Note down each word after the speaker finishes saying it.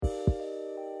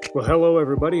Well, hello,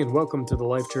 everybody, and welcome to the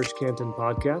Life Church Canton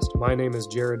podcast. My name is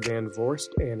Jared Van Vorst,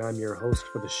 and I'm your host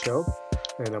for the show,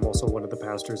 and I'm also one of the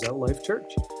pastors at Life Church.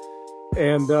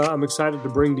 And I'm excited to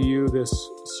bring to you this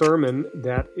sermon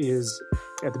that is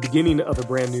at the beginning of a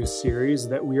brand new series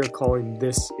that we are calling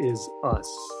This Is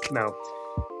Us. Now,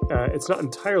 it's not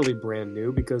entirely brand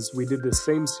new because we did this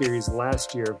same series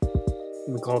last year,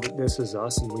 and we called it This Is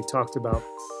Us, and we talked about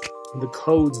the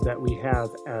codes that we have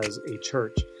as a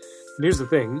church. And here's the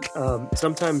thing,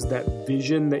 sometimes that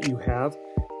vision that you have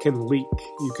can leak.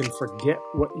 You can forget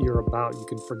what you're about. You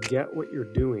can forget what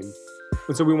you're doing.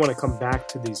 And so we want to come back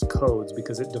to these codes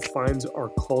because it defines our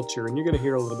culture. And you're going to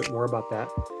hear a little bit more about that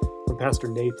from Pastor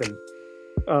Nathan.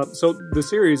 So the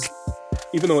series,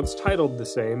 even though it's titled the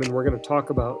same, and we're going to talk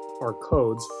about our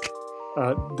codes,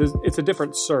 it's a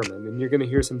different sermon. And you're going to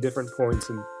hear some different points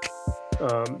and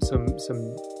some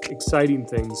exciting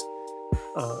things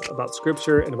about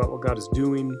Scripture and about what God is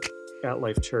doing at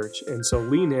Life Church. And so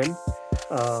lean in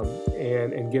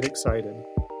and get excited.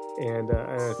 And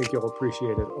I think you'll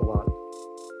appreciate it a lot.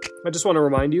 I just want to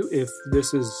remind you, if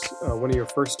this is one of your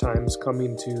first times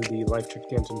coming to the Life Church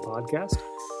Canton podcast,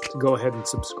 to go ahead and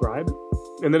subscribe.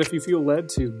 And then if you feel led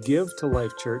to give to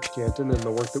Life Church Canton and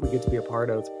the work that we get to be a part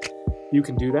of, you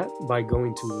can do that by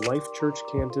going to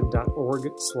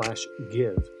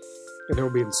lifechurchcanton.org/give. And there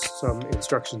will be some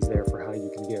instructions there for how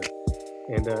you can give.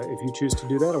 And if you choose to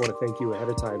do that, I want to thank you ahead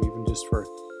of time, even just for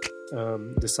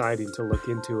deciding to look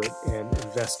into it and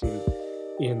investing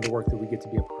in the work that we get to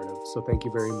be a part of. So thank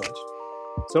you very much.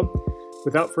 So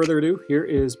without further ado, here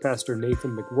is Pastor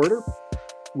Nathan McWhirter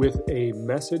with a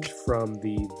message from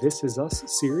the This Is Us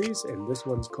series, and this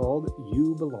one's called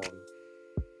You Belong.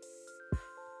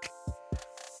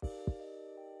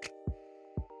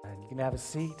 And you can have a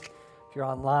seat. If you're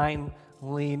online,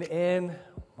 lean in.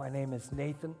 My name is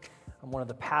Nathan. I'm one of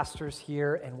the pastors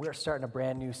here, and we're starting a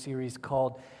brand new series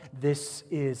called This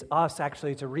Is Us.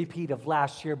 Actually, it's a repeat of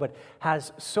last year, but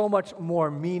has so much more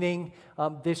meaning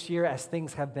this year as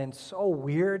things have been so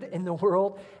weird in the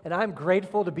world. And I'm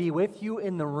grateful to be with you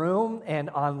in the room and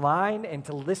online and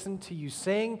to listen to you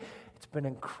sing. It's been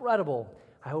incredible.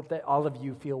 I hope that all of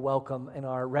you feel welcome and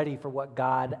are ready for what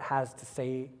God has to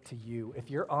say to you. If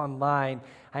you're online,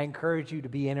 I encourage you to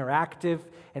be interactive.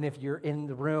 And if you're in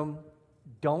the room,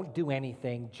 don't do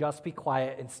anything. Just be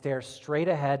quiet and stare straight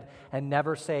ahead and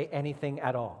never say anything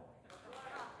at all.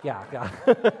 Yeah.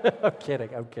 I'm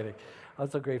kidding. I'm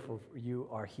so grateful you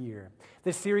are here.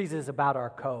 This series is about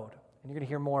our code. And you're going to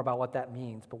hear more about what that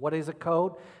means. But what is a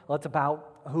code? Well, it's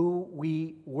about who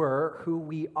we were, who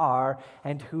we are,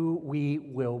 and who we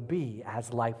will be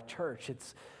as Life Church.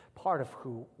 It's part of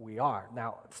who we are.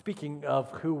 Now, speaking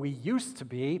of who we used to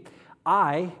be,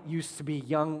 I used to be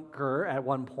younger at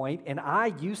one point, and I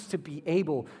used to be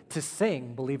able to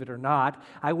sing, believe it or not.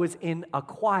 I was in a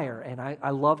choir, and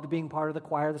I loved being part of the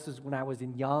choir. This is when I was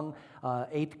in young,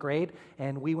 8th grade,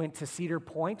 and we went to Cedar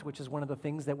Point, which is one of the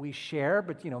things that we share,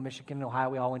 but, Michigan and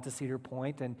Ohio, we all went to Cedar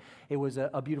Point, and it was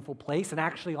a beautiful place. And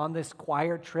actually, on this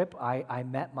choir trip, I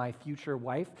met my future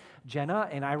wife, Jenna,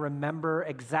 and I remember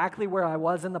exactly where I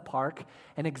was in the park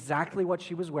and exactly what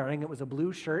she was wearing. It was a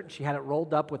blue shirt, and she had it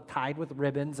rolled up tied with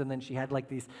ribbons, and then she had like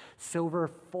these silver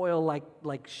foil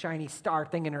like shiny star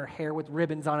thing in her hair with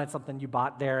ribbons on it, something you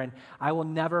bought there. And I will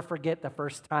never forget the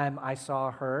first time I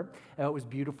saw her. It was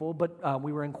beautiful, but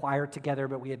we were in choir together,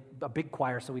 but we had a big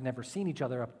choir, so we'd never seen each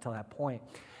other up until that point.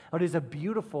 It is a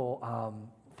beautiful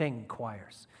thing,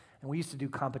 choirs. And we used to do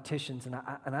competitions, and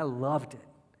I loved it.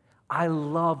 I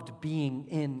loved being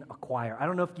in a choir. I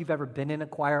don't know if you've ever been in a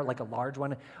choir, like a large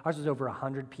one. Ours was over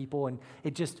 100 people, and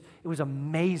it was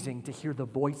amazing to hear the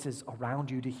voices around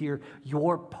you, to hear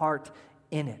your part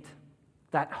in it.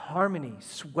 That harmony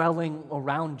swelling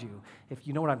around you, if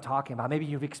you know what I'm talking about. Maybe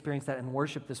you've experienced that in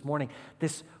worship this morning.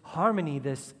 This harmony,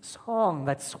 this song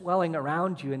that's swelling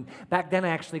around you. And back then I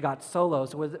actually got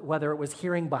solos, whether it was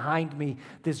hearing behind me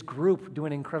this group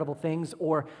doing incredible things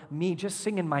or me just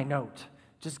singing my note.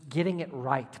 Just getting it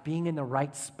right, being in the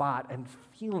right spot, and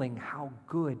feeling how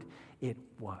good it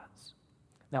was.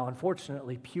 Now,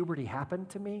 unfortunately, puberty happened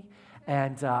to me,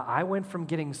 and I went from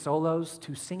getting solos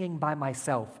to singing by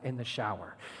myself in the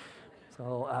shower.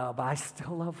 So, but I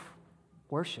still love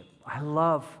worship. I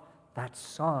love that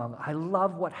song. I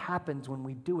love what happens when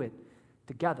we do it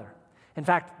together. In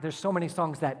fact, there's so many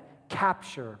songs that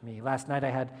capture me. Last night I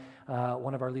had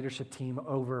one of our leadership team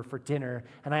over for dinner,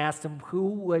 and I asked him who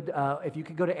would, if you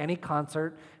could go to any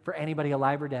concert for anybody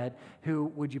alive or dead, who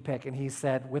would you pick? And he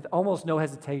said, with almost no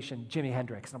hesitation, Jimi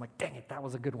Hendrix. And I'm like, dang it, that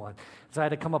was a good one. So I had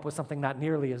to come up with something not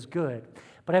nearly as good.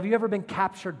 But have you ever been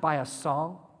captured by a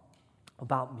song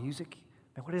about music?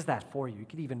 And what is that for you? You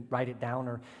could even write it down,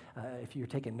 or if you're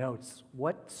taking notes,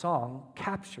 what song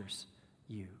captures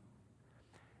you?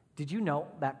 Did you know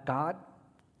that God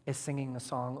is singing a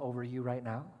song over you right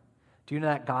now? Do you know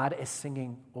that God is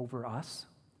singing over us?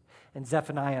 In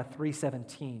Zephaniah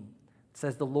 3:17, it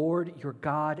says, "The Lord your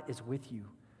God is with you,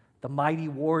 the mighty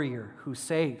warrior who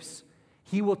saves.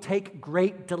 He will take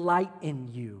great delight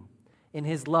in you. In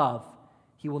his love,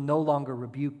 he will no longer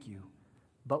rebuke you,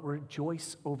 but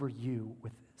rejoice over you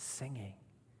with singing."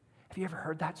 Have you ever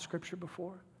heard that scripture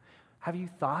before? Have you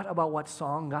thought about what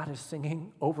song God is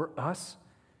singing over us?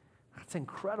 That's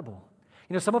incredible.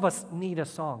 You know, some of us need a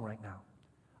song right now,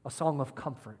 a song of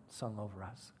comfort sung over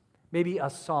us, maybe a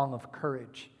song of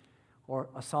courage or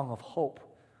a song of hope.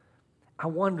 I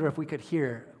wonder if we could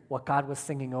hear what God was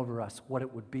singing over us, what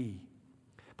it would be.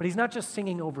 But he's not just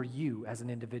singing over you as an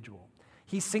individual.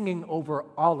 He's singing over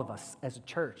all of us as a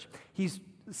church. He's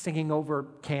singing over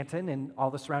Canton and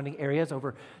all the surrounding areas,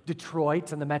 over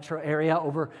Detroit and the metro area,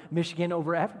 over Michigan,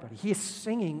 over everybody. He is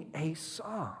singing a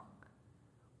song.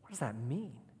 What does that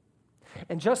mean?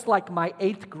 And just like my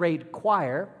 8th grade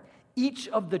choir, each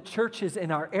of the churches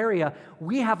in our area,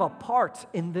 we have a part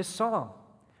in this song.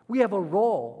 We have a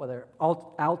role, whether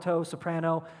alto,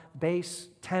 soprano, bass,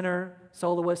 tenor,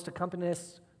 soloist,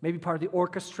 accompanist, maybe part of the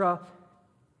orchestra.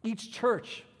 Each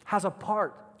church has a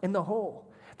part in the whole,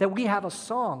 that we have a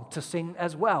song to sing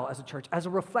as well as a church, as a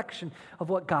reflection of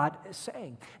what God is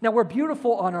saying. Now, we're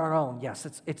beautiful on our own. Yes,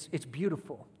 it's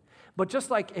beautiful. But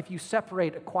just like if you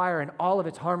separate a choir and all of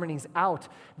its harmonies out,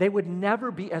 they would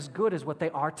never be as good as what they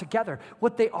are together.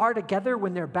 What they are together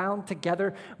when they're bound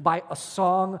together by a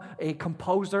song, a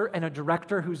composer, and a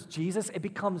director who's Jesus, it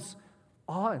becomes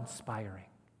awe-inspiring.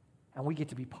 And we get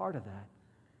to be part of that.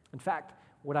 In fact,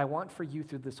 what I want for you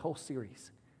through this whole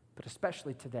series, but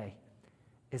especially today,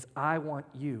 is I want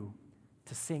you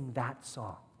to sing that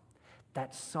song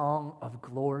of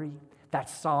glory, that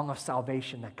song of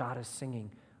salvation that God is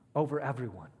singing over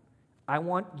everyone. I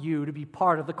want you to be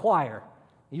part of the choir.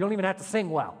 You don't even have to sing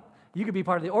well. You could be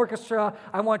part of the orchestra.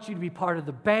 I want you to be part of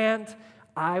the band.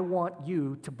 I want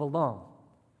you to belong.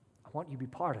 I want you to be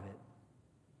part of it.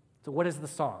 So what is the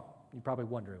song? You're probably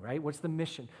wondering, right? What's the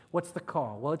mission? What's the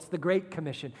call? Well, it's the Great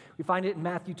Commission. We find it in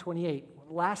Matthew 28. One of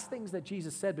the last things that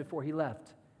Jesus said before he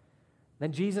left.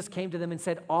 Then Jesus came to them and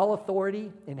said, "All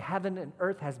authority in heaven and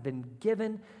earth has been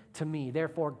given to me.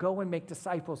 Therefore, go and make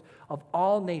disciples of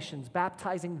all nations,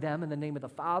 baptizing them in the name of the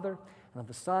Father and of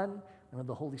the Son and of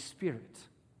the Holy Spirit,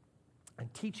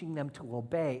 and teaching them to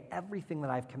obey everything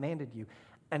that I've commanded you."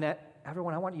 And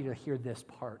everyone, I want you to hear this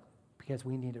part because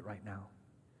we need it right now.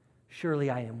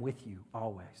 "Surely I am with you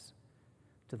always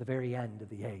to the very end of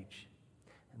the age."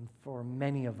 And for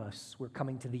many of us, we're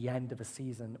coming to the end of a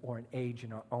season or an age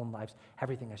in our own lives.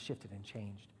 Everything has shifted and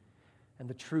changed. And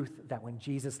the truth that when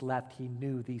Jesus left, he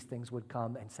knew these things would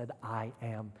come and said, "I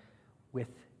am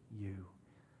with you."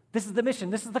 This is the mission.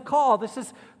 This is the call. This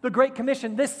is the Great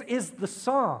Commission. This is the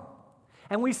song.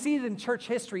 And we see it in church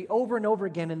history over and over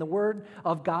again in the Word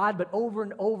of God, but over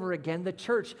and over again, the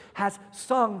church has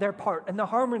sung their part in the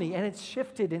harmony, and it's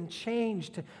shifted and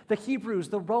changed. The Hebrews,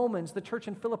 the Romans, the church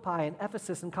in Philippi and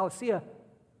Ephesus and Colossae,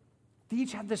 they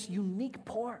each have this unique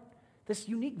part, this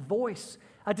unique voice,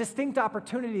 a distinct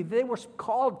opportunity. They were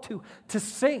called to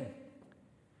sing.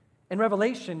 In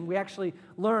Revelation, we actually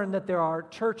learn that there are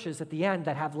churches at the end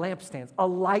that have lampstands, a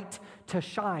light to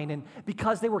shine. And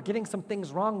because they were getting some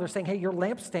things wrong, they're saying, hey, your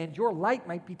lampstand, your light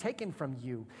might be taken from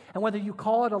you. And whether you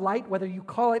call it a light, whether you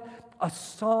call it a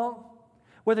song,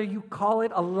 whether you call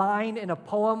it a line in a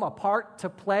poem, a part to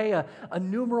play, a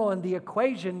numeral in the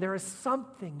equation, there is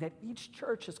something that each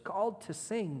church is called to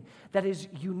sing that is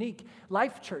unique.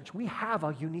 Life Church, we have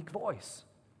a unique voice.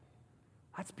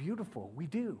 That's beautiful. We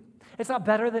do. It's not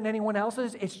better than anyone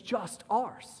else's. It's just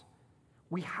ours.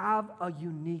 We have a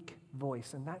unique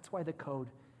voice, and that's why the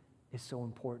code is so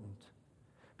important.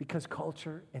 Because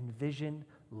culture and vision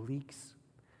leaks,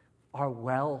 our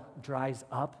well dries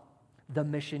up, the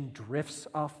mission drifts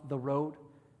off the road,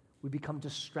 we become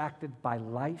distracted by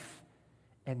life,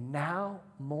 and now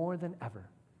more than ever,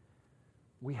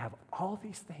 we have all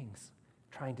these things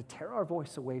trying to tear our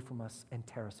voice away from us and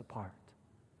tear us apart.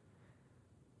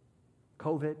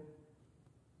 COVID,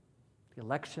 the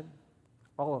election,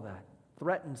 all of that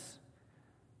threatens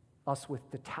us with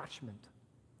detachment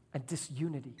and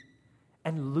disunity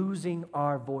and losing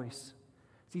our voice.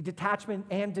 See, detachment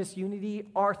and disunity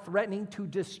are threatening to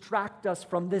distract us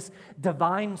from this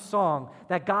divine song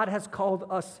that God has called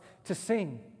us to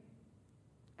sing.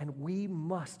 And we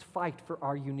must fight for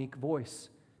our unique voice.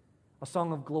 A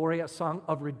song of glory, a song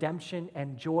of redemption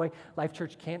and joy. Life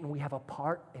Church Canton, we have a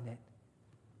part in it.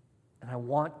 And I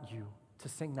want you to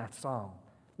sing that song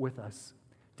with us,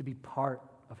 to be part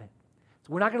of it.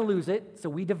 So we're not going to lose it, so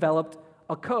we developed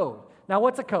a code. Now,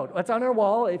 what's a code? It's on our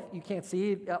wall. If you can't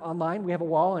see it online, we have a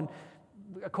wall, and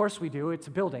of course we do. It's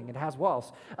a building. It has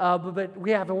walls. But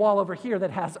we have a wall over here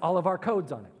that has all of our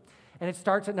codes on it. And it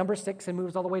starts at number 6 and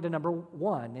moves all the way to number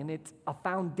 1, and it's a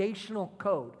foundational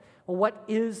code. Well, what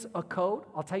is a code?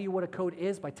 I'll tell you what a code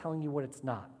is by telling you what it's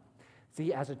not.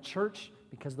 See, as a church,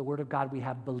 because of the Word of God, we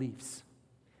have beliefs.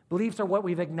 Beliefs are what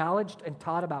we've acknowledged and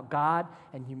taught about God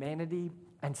and humanity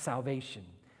and salvation.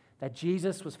 That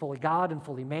Jesus was fully God and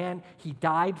fully man. He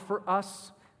died for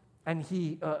us, and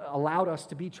He allowed us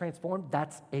to be transformed.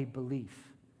 That's a belief.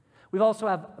 We also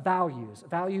have values.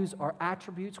 Values are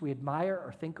attributes we admire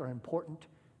or think are important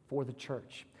for the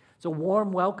church. So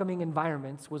warm, welcoming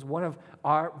environments was one of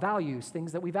our values,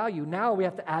 things that we value. Now we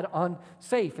have to add on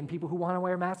safe and people who want to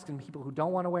wear masks and people who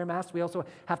don't want to wear masks. We also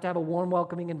have to have a warm,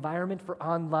 welcoming environment for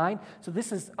online. So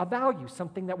this is a value,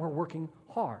 something that we're working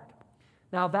hard.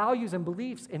 Now, values and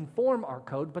beliefs inform our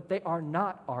code, but they are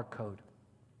not our code.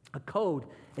 A code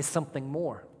is something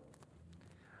more.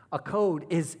 A code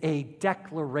is a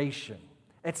declaration.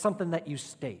 It's something that you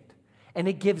state, and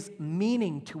it gives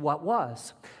meaning to what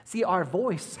was. See, our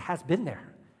voice has been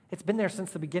there. It's been there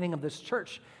since the beginning of this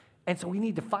church, and so we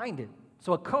need to find it.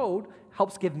 So a code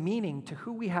helps give meaning to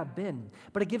who we have been,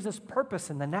 but it gives us purpose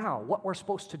in the now, what we're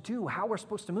supposed to do, how we're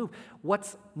supposed to move,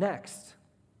 what's next,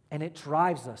 and it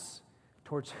drives us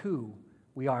towards who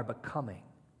we are becoming.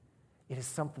 It is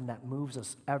something that moves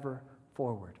us ever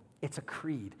forward. It's a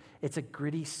creed. It's a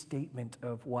gritty statement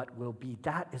of what will be.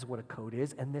 That is what a code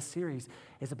is, and this series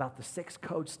is about the 6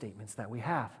 code statements that we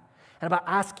have, and about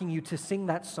asking you to sing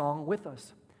that song with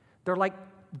us. They're like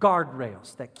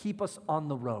guardrails that keep us on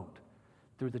the road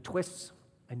through the twists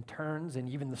and turns and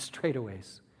even the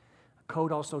straightaways. A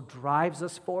code also drives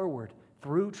us forward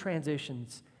through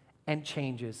transitions and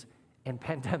changes and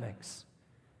pandemics.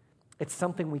 It's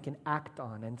something we can act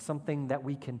on and something that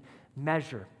we can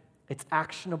measure. It's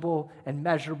actionable and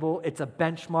measurable. It's a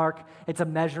benchmark. It's a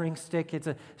measuring stick. It's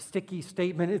a sticky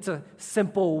statement. It's a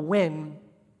simple win.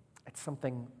 It's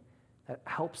something that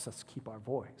helps us keep our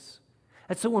voice.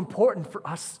 It's so important for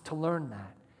us to learn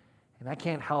that. And I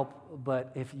can't help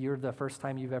but, if you're the first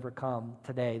time you've ever come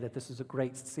today, that this is a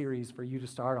great series for you to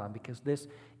start on, because this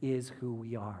is who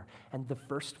we are. And the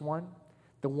first one,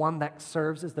 the one that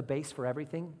serves as the base for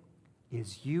everything,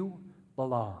 is you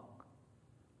belong.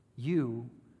 You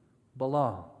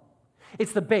belong.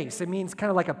 It's the base. It means kind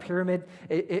of like a pyramid.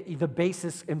 The base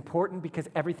is important because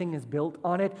everything is built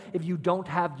on it. If you don't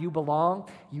have you belong,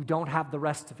 you don't have the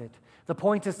rest of it. The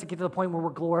point is to get to the point where we're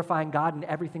glorifying God in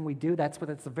everything we do. That's what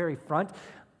it's the very front.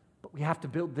 But we have to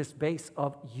build this base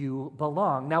of you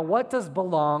belong. Now, what does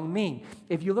belong mean?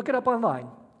 If you look it up online,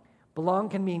 belong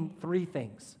can mean 3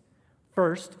 things.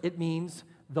 First, it means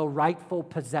the rightful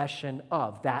possession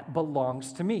of. That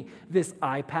belongs to me. This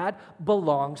iPad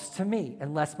belongs to me,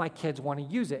 unless my kids want to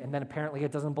use it, and then apparently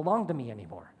it doesn't belong to me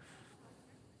anymore.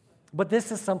 But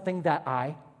this is something that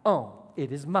I own.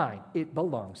 It is mine. It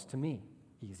belongs to me.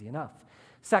 Easy enough.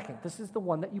 Second, this is the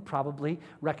one that you probably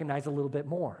recognize a little bit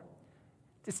more.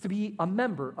 It's to be a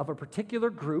member of a particular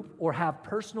group or have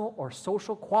personal or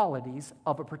social qualities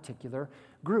of a particular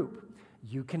group.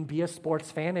 You can be a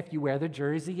sports fan if you wear the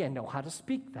jersey and know how to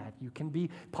speak that. You can be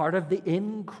part of the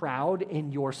in crowd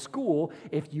in your school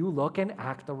if you look and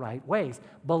act the right ways.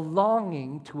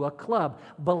 Belonging to a club,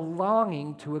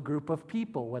 belonging to a group of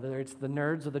people, whether it's the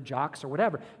nerds or the jocks or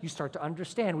whatever, you start to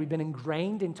understand. We've been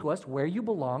ingrained into us where you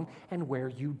belong and where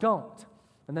you don't.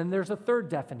 And then there's a third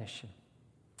definition.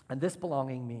 And this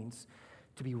belonging means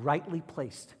to be rightly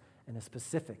placed in a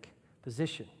specific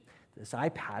position. This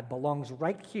iPad belongs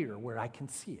right here where I can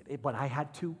see it, but I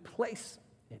had to place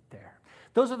it there.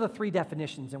 Those are the 3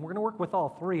 definitions, and we're going to work with all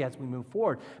 3 as we move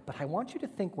forward. But I want you to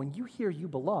think, when you hear you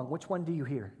belong, which one do you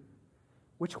hear?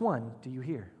 Which one do you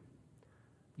hear?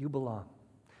 You belong.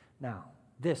 Now,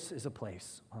 this is a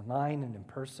place, online and in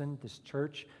person, this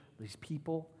church, these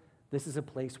people, this is a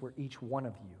place where each one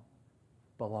of you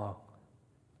belong.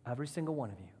 Every single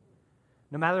one of you.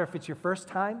 No matter if it's your first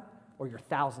time or your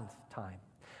 1,000th time.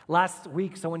 Last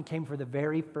week, someone came for the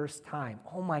very first time.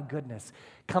 Oh my goodness.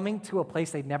 Coming to a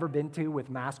place they'd never been to with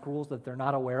mask rules that they're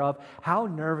not aware of. How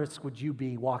nervous would you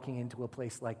be walking into a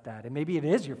place like that? And maybe it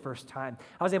is your first time.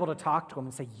 I was able to talk to them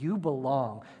and say, you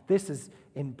belong. This is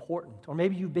important. Or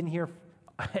maybe you've been here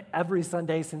every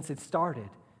Sunday since it started.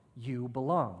 You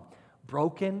belong.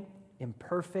 Broken,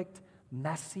 imperfect,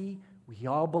 messy, We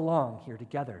all belong here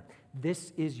together.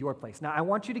 This is your place. Now, I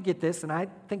want you to get this, and I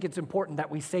think it's important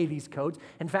that we say these codes.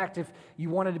 In fact, if you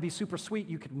wanted to be super sweet,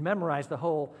 you could memorize the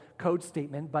whole code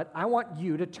statement, but I want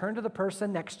you to turn to the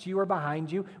person next to you or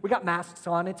behind you. We got masks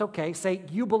on. It's okay. Say,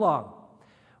 you belong.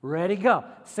 Ready, go.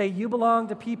 Say, you belong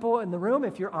to people in the room.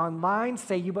 If you're online,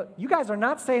 say, you guys are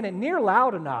not saying it near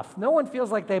loud enough. No one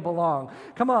feels like they belong.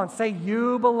 Come on, say,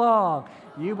 you belong.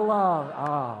 You belong.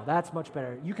 Oh, that's much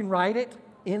better. You can write it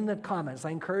in the comments. I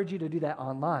encourage you to do that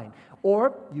online.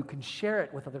 Or you can share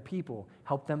it with other people.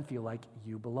 Help them feel like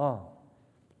you belong.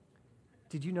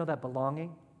 Did you know that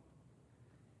belonging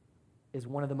is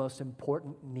one of the most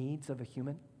important needs of a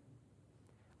human?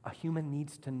 A human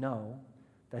needs to know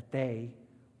that they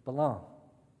belong.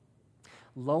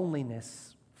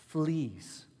 Loneliness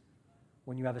flees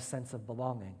when you have a sense of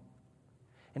belonging.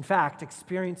 In fact,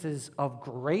 experiences of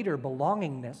greater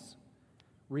belongingness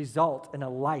result in a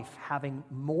life having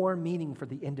more meaning for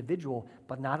the individual,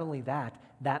 but not only that,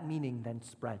 that meaning then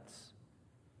spreads.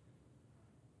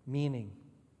 Meaning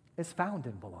is found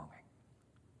in belonging.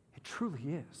 It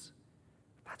truly is.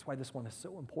 That's why this one is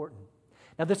so important.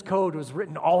 Now, this code was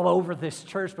written all over this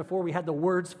church before we had the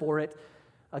words for it,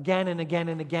 again and again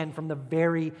and again from the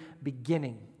very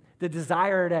beginning. The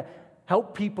desire to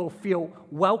help people feel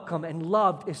welcome and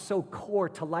loved is so core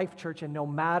to Life Church, and no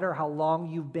matter how long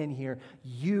you've been here,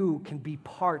 you can be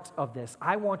part of this.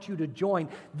 I want you to join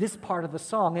this part of the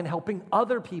song in helping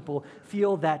other people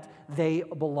feel that they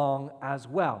belong as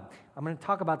well. I'm going to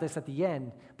talk about this at the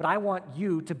end, but I want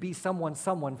you to be someone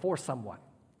for someone.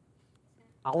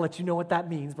 I'll let you know what that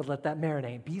means, but let that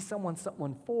marinate. Be someone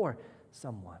for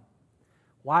someone.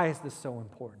 Why is this so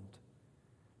important?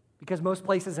 Because most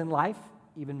places in life,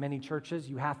 even many churches,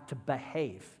 you have to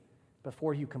behave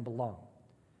before you can belong.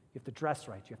 You have to dress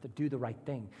right. You have to do the right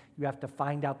thing. You have to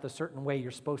find out the certain way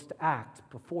you're supposed to act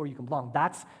before you can belong.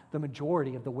 That's the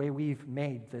majority of the way we've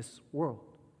made this world.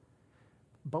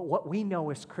 But what we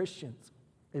know as Christians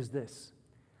is this,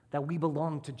 that we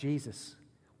belong to Jesus.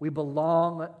 We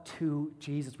belong to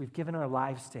Jesus. We've given our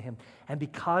lives to him. And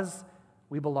because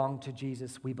we belong to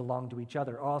Jesus, we belong to each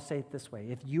other. Or I'll say it this way.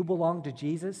 If you belong to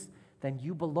Jesus, then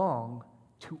you belong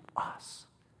to us.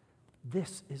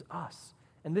 This is us.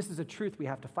 And this is a truth we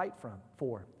have to fight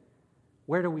for.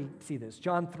 Where do we see this?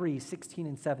 John 3:16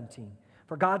 and 17.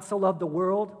 For God so loved the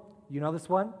world, you know this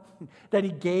one, that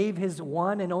he gave his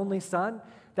one and only Son,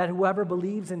 that whoever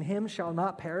believes in him shall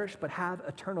not perish, but have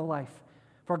eternal life.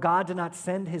 For God did not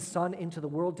send his Son into the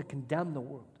world to condemn the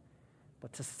world,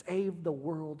 but to save the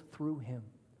world through him.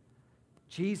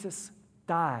 Jesus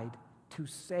died to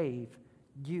save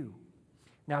you.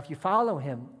 Now, if you follow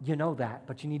him, you know that,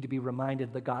 but you need to be reminded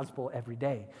of the gospel every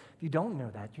day. If you don't know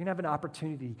that, you're going to have an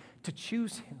opportunity to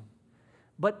choose him.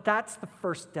 But that's the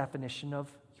first definition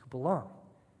of you belong,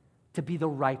 to be the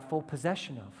rightful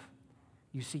possession of.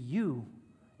 You see, you,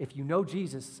 if you know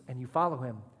Jesus and you follow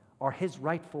him, are his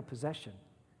rightful possession.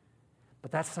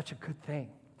 But that's such a good thing.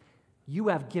 You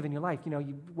have given your life,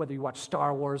 whether you watch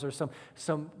Star Wars or some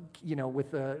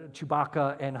with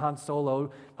Chewbacca and Han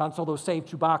Solo. Han Solo saved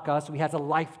Chewbacca, so he has a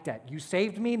life debt. You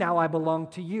saved me, now I belong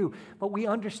to you. But we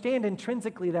understand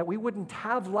intrinsically that we wouldn't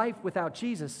have life without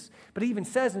Jesus. But it even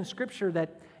says in Scripture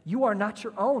that you are not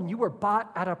your own. You were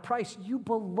bought at a price. You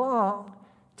belong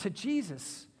to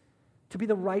Jesus to be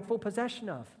the rightful possession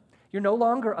of. You're no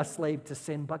longer a slave to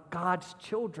sin, but God's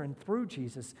children through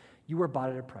Jesus. You were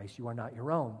bought at a price. You are not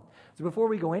your own. So before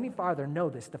we go any farther, know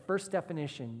this. The first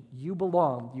definition, you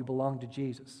belong to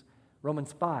Jesus.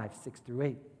 Romans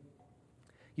 5:6-8.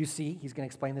 You see, he's going to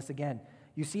explain this again.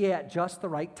 You see, at just the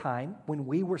right time, when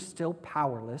we were still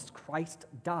powerless, Christ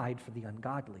died for the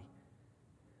ungodly.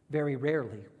 Very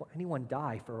rarely will anyone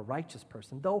die for a righteous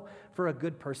person, though for a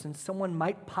good person, someone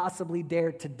might possibly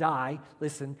dare to die.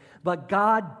 Listen, but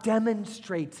God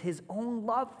demonstrates his own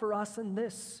love for us in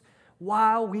this.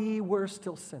 While we were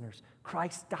still sinners,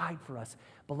 Christ died for us.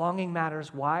 Belonging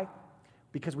matters. Why?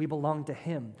 Because we belong to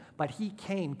him. But he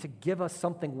came to give us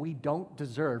something we don't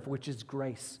deserve, which is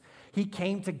grace. He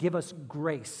came to give us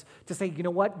grace, to say, you know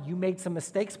what? You made some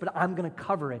mistakes, but I'm going to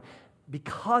cover it.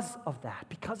 Because of that,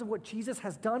 because of what Jesus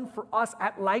has done for us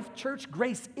at Life Church,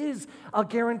 grace is a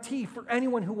guarantee for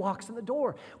anyone who walks in the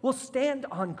door. We'll stand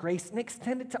on grace and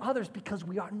extend it to others because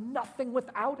we are nothing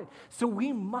without it. So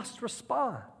we must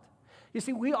respond. You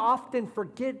see, we often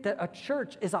forget that a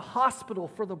church is a hospital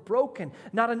for the broken,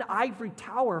 not an ivory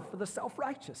tower for the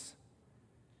self-righteous.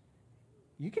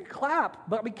 You can clap,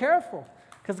 but be careful,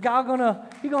 because God's gonna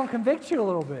convict you a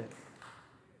little bit.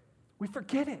 We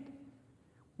forget it.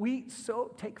 We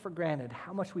so take for granted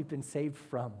how much we've been saved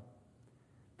from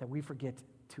that we forget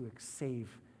to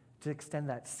save to extend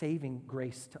that saving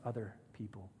grace to other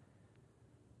people.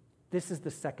 This is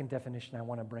the second definition I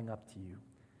want to bring up to you.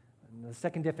 And the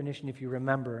second definition, if you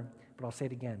remember, but I'll say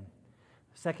it again.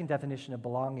 The second definition of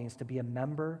belonging is to be a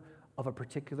member of a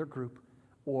particular group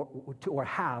or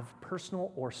have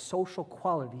personal or social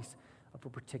qualities of a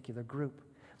particular group.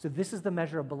 So this is the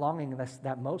measure of belongingness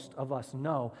that most of us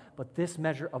know, but this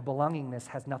measure of belongingness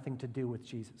has nothing to do with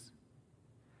Jesus.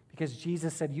 Because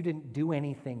Jesus said, you didn't do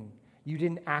anything. You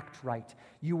didn't act right.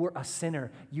 You were a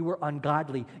sinner. You were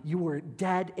ungodly. You were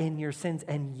dead in your sins,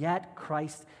 and yet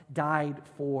Christ died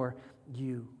for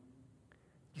you.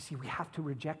 You see, we have to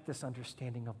reject this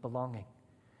understanding of belonging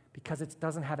because it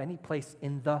doesn't have any place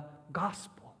in the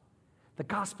gospel. The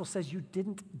gospel says you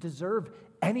didn't deserve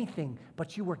anything,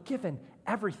 but you were given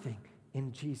everything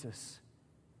in Jesus.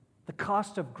 The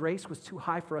cost of grace was too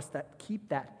high for us to keep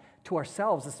that to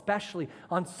ourselves, especially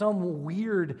on some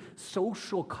weird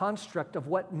social construct of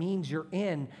what means you're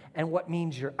in and what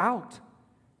means you're out.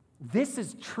 This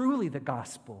is truly the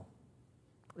gospel.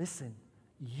 Listen,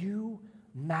 you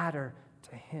matter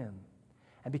to him.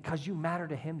 And because you matter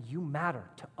to him, you matter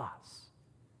to us.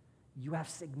 You have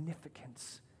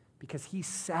significance because he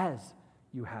says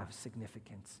you have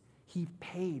significance. He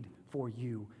paid for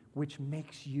you, which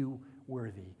makes you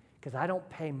worthy. Because I don't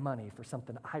pay money for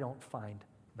something I don't find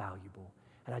valuable.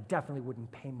 And I definitely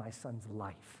wouldn't pay my son's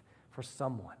life for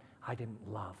someone I didn't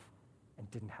love and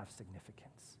didn't have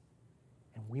significance.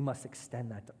 And we must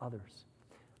extend that to others.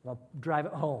 I'll drive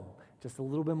it home just a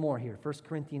little bit more here. 1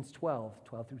 Corinthians 12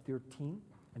 through 13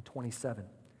 and 27.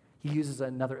 He uses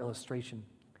another illustration.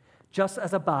 Just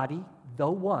as a body,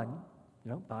 though one,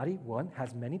 body, one,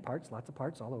 has many parts, lots of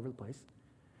parts all over the place,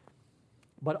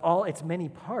 but all its many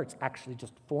parts actually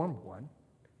just form one,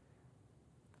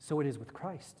 so it is with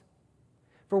Christ.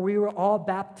 For we were all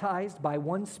baptized by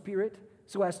one Spirit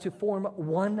so as to form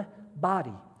one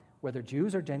body, whether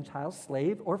Jews or Gentiles,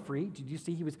 slave or free. Did you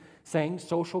see he was saying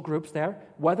social groups there?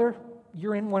 Whether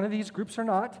you're in one of these groups or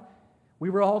not, we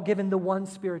were all given the one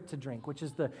Spirit to drink, which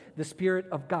is the Spirit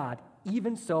of God.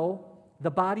 Even so,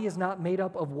 the body is not made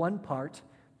up of one part,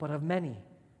 but of many.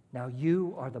 Now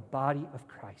you are the body of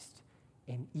Christ,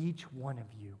 and each one of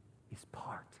you is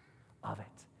part of it.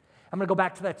 I'm going to go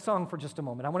back to that song for just a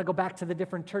moment. I want to go back to the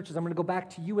different churches. I'm going to go back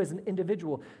to you as an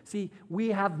individual. See, we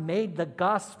have made the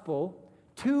gospel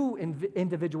too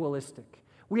individualistic.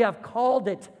 We have called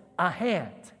it a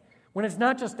hand. When it's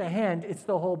not just a hand, it's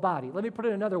the whole body. Let me put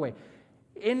it another way.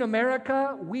 In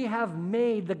America, we have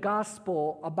made the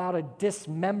gospel about a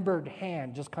dismembered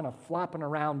hand just kind of flopping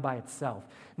around by itself,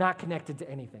 not connected to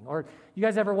anything. Or you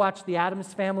guys ever watch The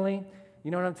Addams Family? You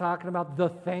know what I'm talking about? The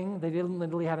Thing. They didn't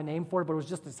literally have a name for it, but it was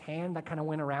just this hand that kind of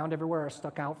went around everywhere or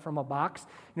stuck out from a box.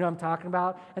 You know what I'm talking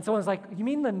about? And someone's like, you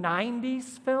mean the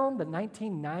 90s film, the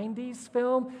 1990s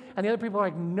film? And the other people are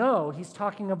like, no, he's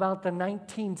talking about the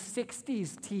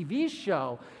 1960s TV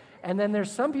show. And then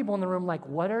there's some people in the room like,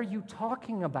 what are you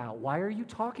talking about? Why are you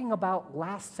talking about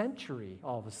last century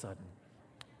all of a sudden?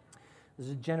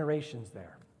 There's generations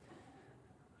there.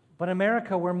 But in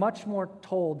America, we're much more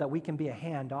told that we can be a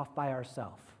hand off by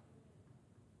ourselves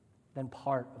than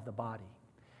part of the body.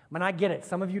 I mean, I get it.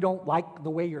 Some of you don't like the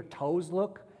way your toes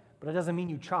look, but it doesn't mean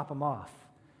you chop them off.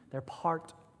 They're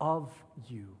part of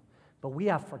you. But we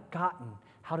have forgotten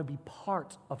how to be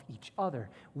part of each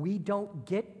other. We don't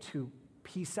get to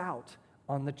piece out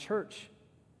on the church.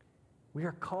 We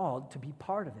are called to be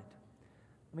part of it.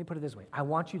 Let me put it this way. I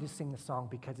want you to sing the song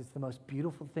because it's the most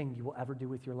beautiful thing you will ever do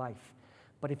with your life.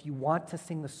 But if you want to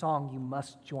sing the song, you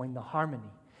must join the harmony,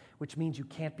 which means you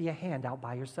can't be a hand out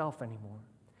by yourself anymore.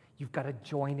 You've got to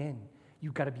join in.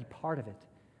 You've got to be part of it,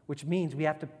 which means we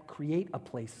have to create a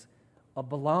place of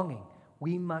belonging.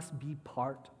 We must be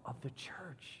part of the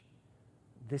church.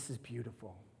 This is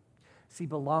beautiful. See,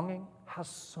 belonging has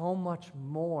so much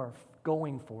more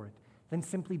going for it than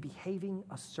simply behaving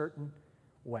a certain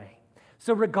way.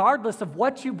 So regardless of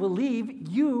what you believe,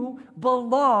 you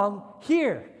belong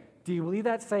here. Do you believe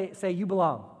that? Say you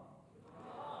belong.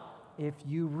 If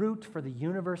you root for the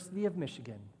University of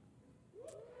Michigan,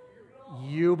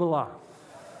 you belong.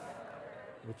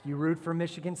 If you root for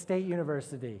Michigan State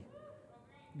University,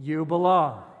 you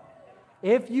belong.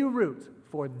 If you root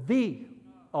for the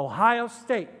Ohio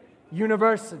State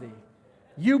University,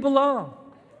 you belong.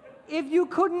 If you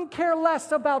couldn't care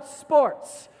less about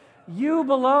sports, you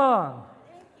belong.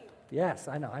 Yes,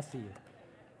 I know, I see you.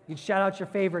 You can shout out your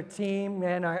favorite team,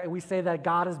 and we say that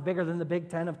God is bigger than the Big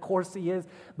Ten. Of course he is.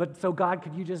 But so God,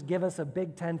 could you just give us a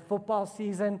Big Ten football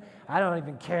season? I don't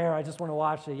even care. I just want to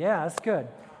watch it. Yeah, that's good.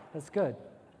 That's good.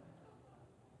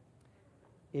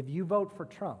 If you vote for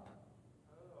Trump,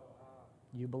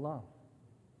 you belong.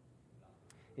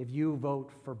 If you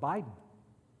vote for Biden,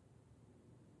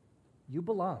 you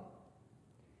belong.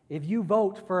 If you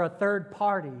vote for a third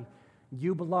party,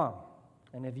 you belong.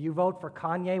 And if you vote for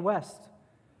Kanye West,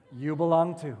 you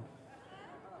belong too.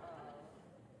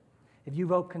 If you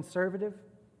vote conservative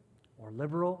or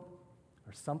liberal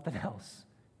or something else,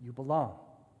 you belong.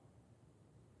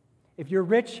 If you're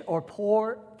rich or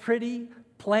poor, pretty,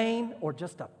 plain, or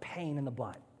just a pain in the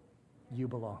butt, you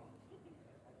belong.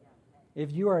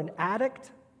 If you are an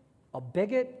addict, a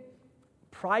bigot,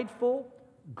 prideful,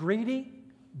 greedy,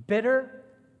 bitter,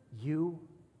 you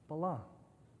belong.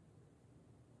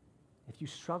 If you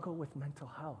struggle with mental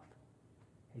health,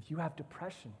 if you have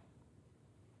depression,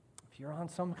 if you're on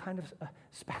some kind of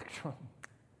spectrum,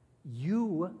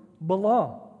 you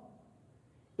belong.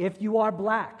 If you are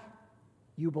black,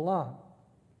 you belong.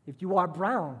 If you are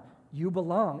brown, you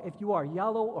belong. If you are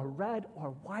yellow or red or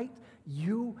white,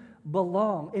 you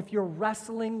belong. If you're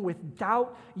wrestling with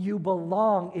doubt, you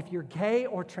belong. If you're gay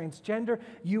or transgender,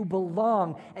 you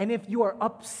belong. And if you are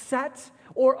upset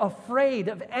or afraid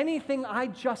of anything I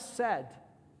just said,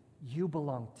 you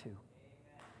belong too.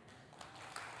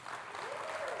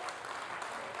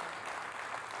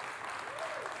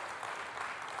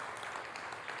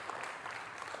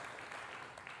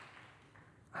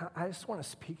 I just want to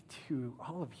speak to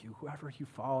all of you, whoever you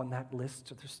fall in that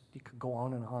list. You could go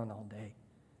on and on all day.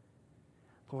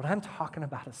 But what I'm talking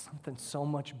about is something so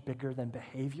much bigger than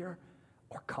behavior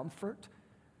or comfort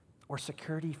or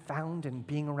security found in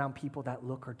being around people that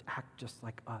look or act just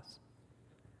like us.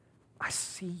 I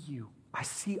see you. I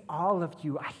see all of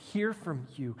you. I hear from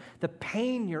you. The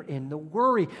pain you're in, the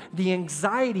worry, the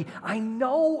anxiety. I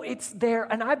know it's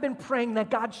there, and I've been praying that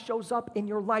God shows up in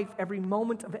your life every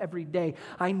moment of every day.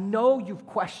 I know you've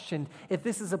questioned if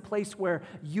this is a place where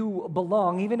you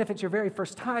belong. Even if it's your very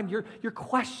first time, you're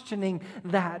questioning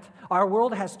that. Our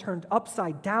world has turned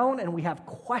upside down, and we have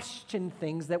questioned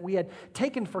things that we had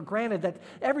taken for granted, that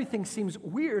everything seems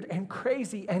weird and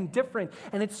crazy and different.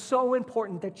 And it's so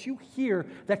important that you hear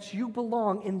that you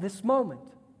belong in this moment,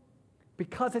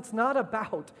 because it's not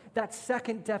about that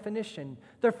second definition.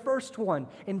 The first one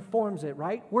informs it,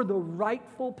 right? We're the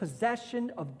rightful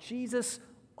possession of Jesus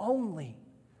only.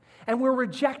 And we're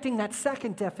rejecting that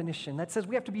second definition that says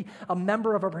we have to be a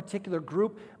member of a particular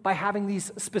group by having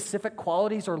these specific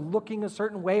qualities or looking a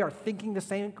certain way or thinking the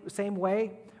same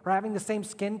way or having the same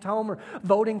skin tone or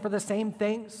voting for the same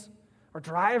things or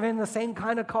driving the same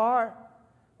kind of car.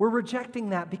 We're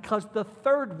rejecting that because the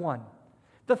third one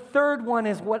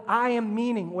is what I am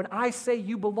meaning when I say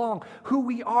you belong, who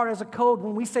we are as a code.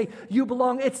 When we say you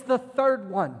belong, it's the third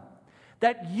one,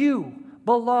 that you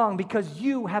belong because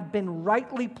you have been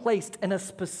rightly placed in a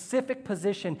specific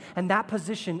position, and that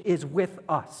position is with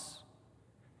us.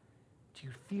 Do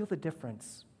you feel the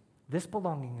difference? This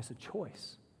belonging is a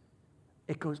choice.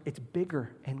 It's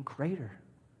bigger and greater.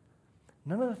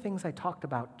 None of the things I talked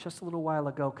about just a little while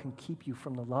ago can keep you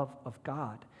from the love of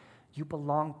God. You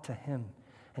belong to Him.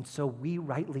 And so we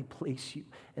rightly place you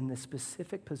in the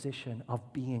specific position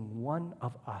of being one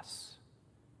of us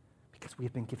because we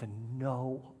have been given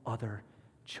no other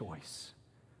choice.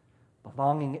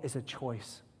 Belonging is a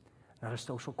choice, not a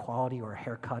social quality or a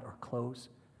haircut or clothes.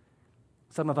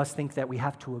 Some of us think that we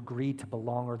have to agree to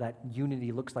belong or that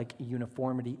unity looks like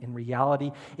uniformity. In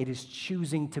reality, it is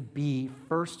choosing to be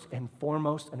first and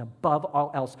foremost and above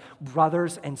all else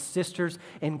brothers and sisters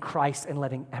in Christ and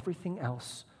letting everything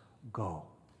else go.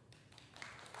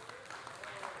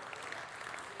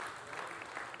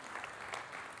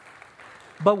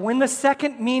 But when the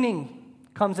second meaning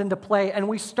comes into play and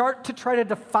we start to try to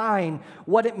define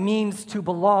what it means to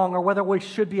belong or whether we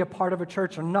should be a part of a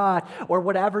church or not or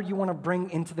whatever you want to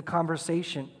bring into the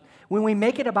conversation, when we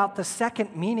make it about the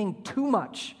second meaning too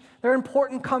much, they're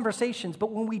important conversations,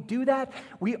 but when we do that,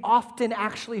 we often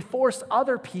actually force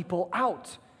other people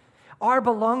out. Our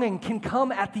belonging can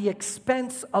come at the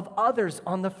expense of others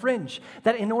on the fringe,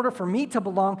 that in order for me to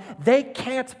belong, they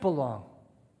can't belong.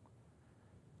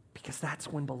 Because that's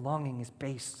when belonging is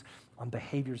based on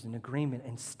behaviors and agreement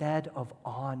instead of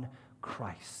on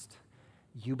Christ.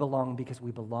 You belong because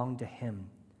we belong to Him.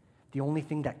 The only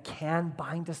thing that can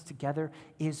bind us together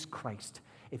is Christ.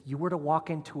 If you were to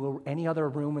walk into any other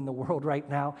room in the world right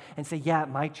now and say, yeah, at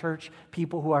my church,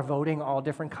 people who are voting all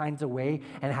different kinds of way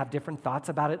and have different thoughts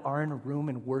about it are in a room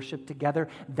and worship together,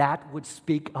 that would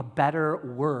speak a better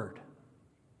word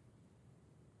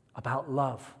about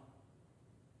love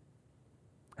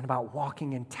and about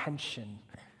walking in tension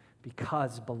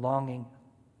because belonging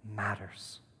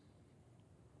matters.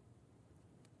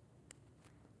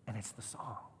 And it's the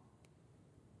song.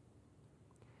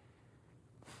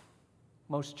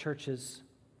 Most churches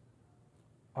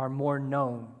are more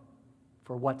known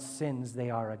for what sins they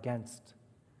are against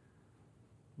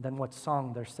than what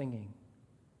song they're singing.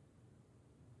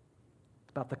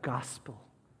 It's about the gospel,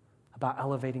 about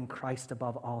elevating Christ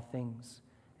above all things.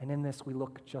 And in this, we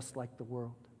look just like the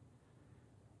world.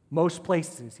 Most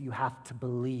places, you have to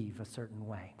believe a certain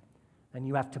way, and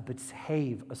you have to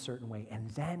behave a certain way, and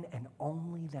then and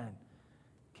only then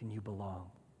can you belong.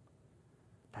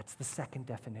 That's the second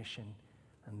definition,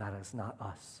 and that is not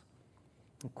us.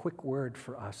 A quick word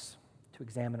for us to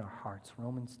examine our hearts.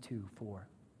 Romans 2:4.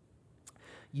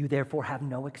 You therefore have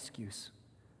no excuse.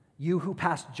 You who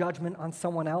pass judgment on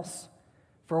someone else,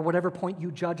 for whatever point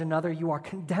you judge another, you are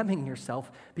condemning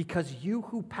yourself, because you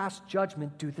who pass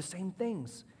judgment do the same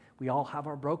things. We all have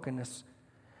our brokenness.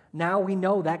 Now we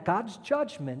know that God's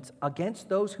judgment against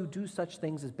those who do such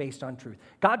things is based on truth.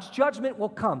 God's judgment will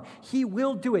come. He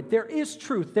will do it. There is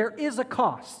truth. There is a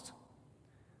cost.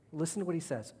 Listen to what he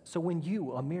says. So when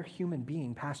you, a mere human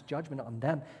being, pass judgment on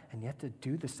them and yet to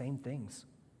do the same things,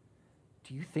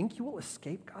 do you think you will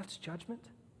escape God's judgment?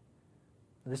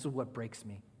 This is what breaks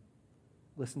me.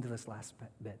 Listen to this last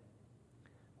bit.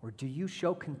 Or do you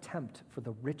show contempt for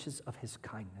the riches of his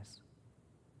kindness,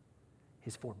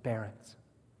 his forbearance,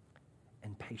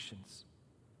 and patience,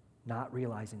 not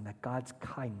realizing that God's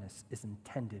kindness is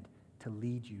intended to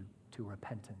lead you to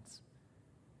repentance?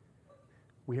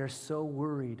 We are so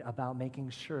worried about making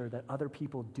sure that other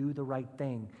people do the right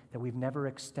thing that we've never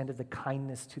extended the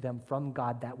kindness to them from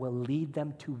God that will lead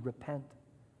them to repent.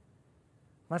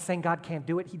 I'm not saying God can't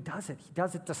do it. He does it. He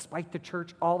does it despite the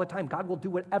church all the time. God will do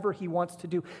whatever he wants to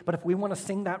do. But if we want to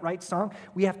sing that right song,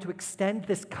 we have to extend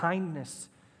this kindness.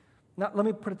 Now, let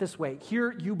me put it this way.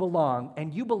 Here you belong,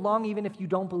 and you belong even if you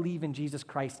don't believe in Jesus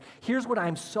Christ. Here's what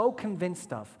I'm so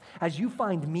convinced of. As you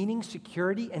find meaning,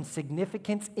 security, and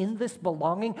significance in this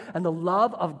belonging, and the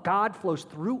love of God flows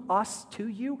through us to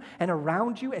you and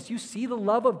around you, as you see the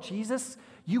love of Jesus,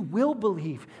 you will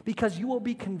believe, because you will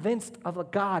be convinced of a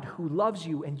God who loves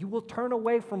you, and you will turn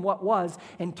away from what was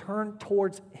and turn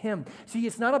towards him. See,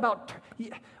 it's not about,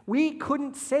 we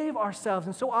couldn't save ourselves,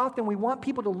 and so often we want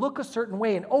people to look a certain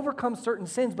way and overcome certain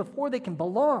sins before they can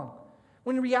belong,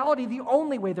 when in reality, the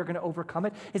only way they're going to overcome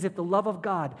it is if the love of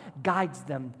God guides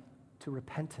them to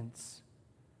repentance.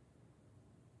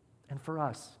 And for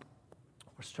us,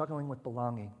 we're struggling with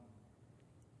belonging.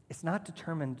 It's not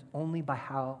determined only by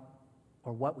how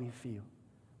or what we feel,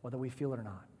 whether we feel it or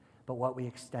not, but what we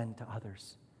extend to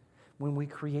others. When we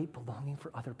create belonging for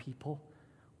other people,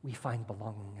 we find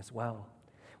belonging as well.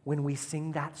 When we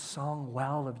sing that song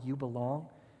well of You Belong,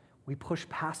 we push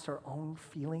past our own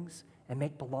feelings and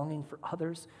make belonging for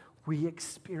others. We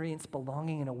experience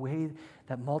belonging in a way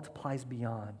that multiplies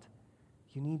beyond.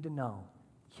 You need to know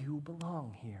you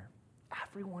belong here.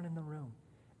 Everyone in the room,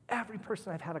 every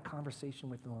person I've had a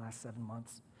conversation with in the last 7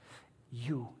 months,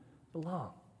 you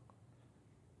belong.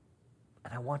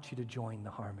 And I want you to join the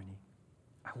harmony.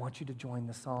 I want you to join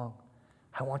the song.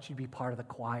 I want you to be part of the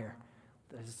choir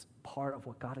that is part of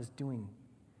what God is doing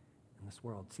in this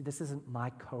world. See, this isn't my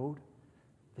code.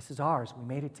 This is ours. We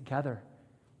made it together.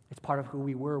 It's part of who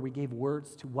we were. We gave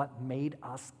words to what made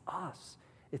us us.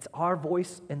 It's our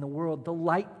voice in the world, the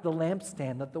light, the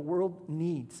lampstand that the world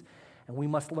needs. And we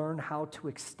must learn how to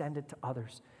extend it to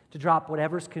others, to drop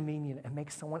whatever's convenient and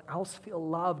make someone else feel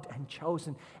loved and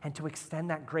chosen, and to extend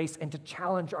that grace and to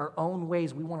challenge our own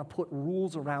ways we want to put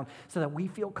rules around so that we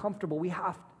feel comfortable. We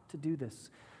have to do this.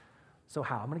 So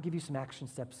how? I'm going to give you some action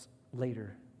steps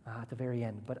later at the very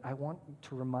end, but I want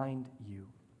to remind you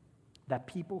that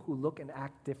people who look and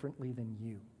act differently than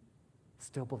you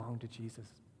still belong to Jesus.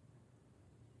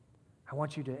 I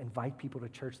want you to invite people to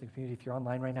church, the community. If you're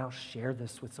online right now, share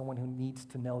this with someone who needs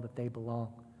to know that they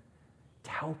belong.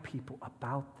 Tell people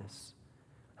about this.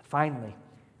 And finally,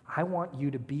 I want you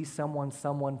to be someone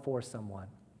for someone.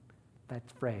 That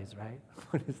phrase, right?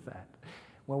 What is that?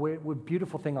 Well, we're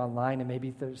beautiful thing online, and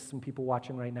maybe there's some people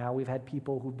watching right now. We've had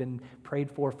people who've been prayed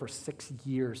for 6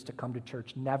 years to come to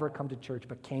church, never come to church,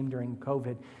 but came during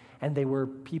COVID. And they were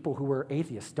people who were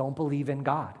atheists, don't believe in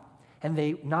God. And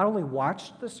they not only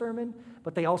watched the sermon,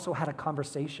 but they also had a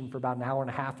conversation for about an hour and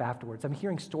a half afterwards. I'm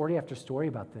hearing story after story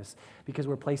about this because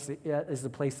is a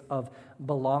place of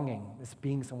belonging, this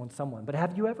being someone. But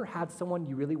have you ever had someone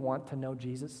you really want to know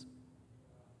Jesus?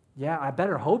 Yeah, I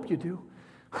better hope you do.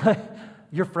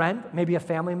 Your friend, maybe a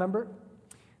family member.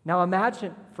 Now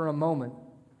imagine for a moment,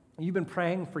 you've been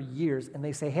praying for years, and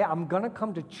they say, hey, I'm going to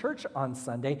come to church on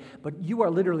Sunday, but you are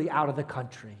literally out of the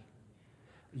country.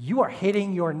 You are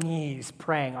hitting your knees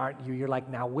praying, aren't you? You're like,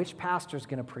 now which pastor's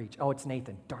going to preach? Oh, it's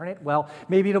Nathan. Darn it. Well,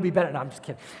 maybe it'll be better. No, I'm just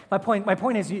kidding. My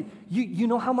point is, you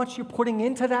know how much you're putting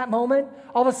into that moment?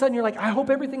 All of a sudden, you're like, I hope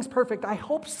everything's perfect. I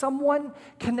hope someone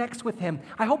connects with him.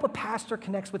 I hope a pastor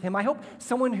connects with him. I hope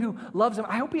someone who loves him.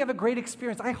 I hope we have a great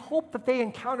experience. I hope that they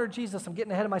encounter Jesus. I'm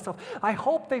getting ahead of myself. I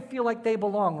hope they feel like they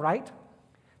belong, right?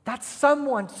 That's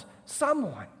someone.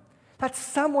 That's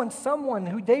someone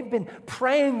who they've been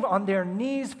praying on their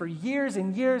knees for years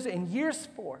and years and years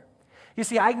for. You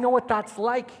see, I know what that's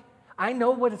like. I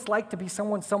know what it's like to be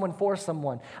someone for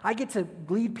someone. I get to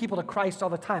lead people to Christ all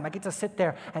the time. I get to sit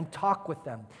there and talk with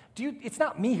them. It's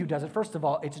not me who does it, first of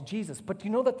all, it's Jesus. But do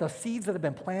you know that the seeds that have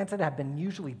been planted have been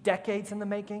usually decades in the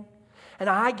making? And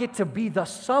I get to be the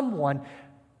someone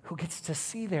who gets to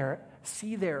see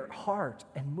their heart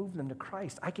and move them to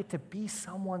Christ. I get to be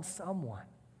someone.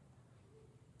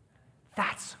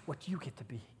 That's what you get to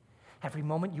be. Every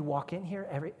moment you walk in here,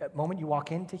 every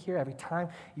time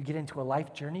you get into a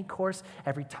life journey course,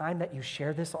 every time that you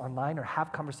share this online or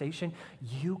have conversation,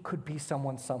 you could be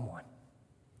someone.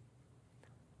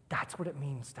 That's what it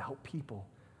means to help people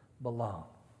belong.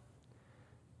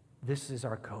 This is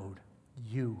our code.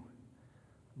 You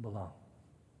belong.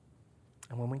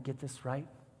 And when we get this right,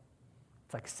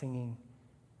 it's like singing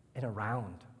in a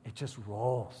round. It just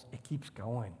rolls. It keeps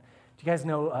going. Do you guys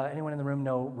know, anyone in the room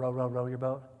know Row, Row, Row Your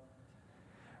Boat?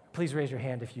 Please raise your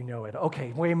hand if you know it.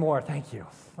 Okay, way more, thank you.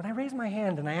 When I raised my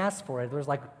hand and I asked for it, there was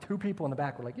like 2 people in the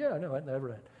back who were like, yeah, I know it, never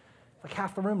read. Like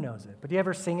half the room knows it. But do you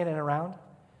ever sing it in a round?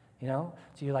 You know?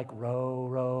 So you're like, row,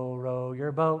 row, row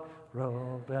your boat,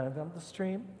 row down the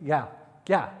stream. Yeah.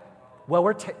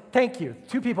 Well, thank you.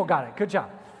 2 people got it. Good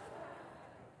job.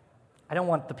 I don't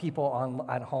want the people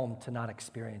at home to not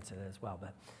experience it as well,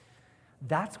 but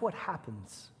that's what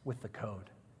happens with the code.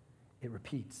 It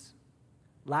repeats.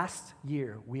 Last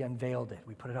year, we unveiled it.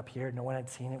 We put it up here. No one had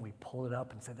seen it. We pulled it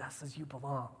up and said, this is You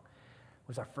Belong. It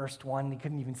was our first one. You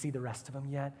couldn't even see the rest of them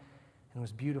yet. And it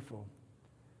was beautiful.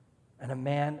 And a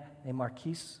man named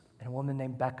Marquise and a woman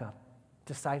named Becca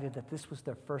decided that this was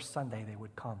their first Sunday they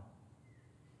would come.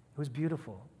 It was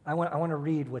beautiful. I want to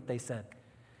read what they said.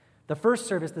 The first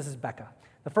service, this is Becca.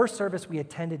 The first service we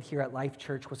attended here at Life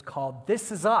Church was called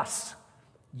This Is Us.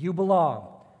 You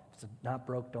belong. If it's not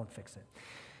broke, don't fix it.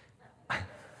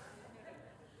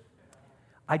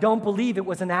 I don't believe it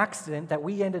was an accident that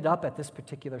we ended up at this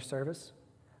particular service.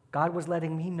 God was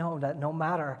letting me know that no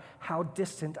matter how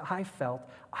distant I felt,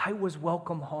 I was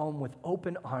welcome home with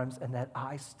open arms and that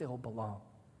I still belong.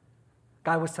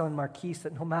 God was telling Marquise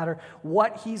that no matter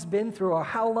what he's been through or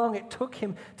how long it took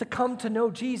him to come to know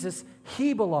Jesus,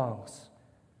 he belongs.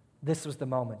 This was the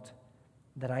moment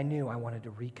that I knew I wanted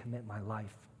to recommit my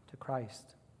life to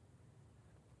Christ.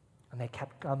 And they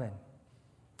kept coming.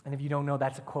 And if you don't know,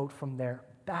 that's a quote from their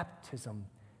baptism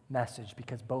message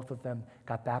because both of them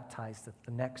got baptized at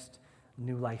the next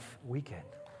New Life weekend.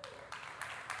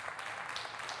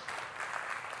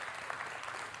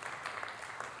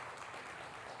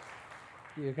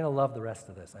 You're going to love the rest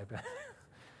of this, I bet.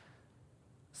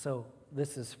 So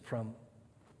this is from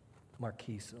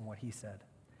Marquise and what he said.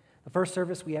 The first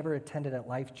service we ever attended at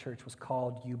Life Church was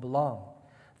called You Belong.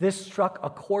 This struck a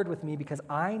chord with me because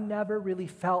I never really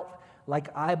felt like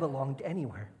I belonged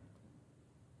anywhere.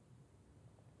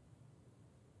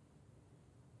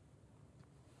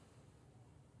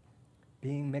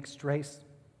 Being mixed race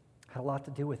had a lot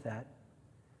to do with that.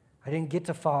 I didn't get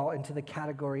to fall into the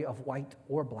category of white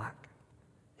or black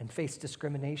and face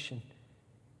discrimination,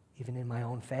 even in my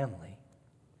own family.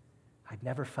 I'd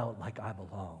never felt like I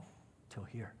belonged till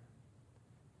here.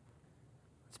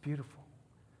 It's beautiful.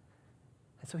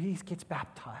 And so he gets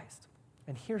baptized.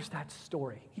 And here's that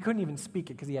story. He couldn't even speak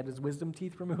it because he had his wisdom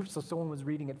teeth removed, so someone was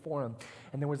reading it for him.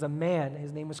 And there was a man,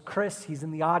 his name was Chris, he's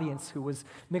in the audience, who was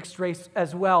mixed race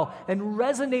as well, and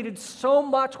resonated so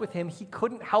much with him, he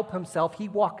couldn't help himself. He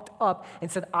walked up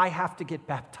and said, I have to get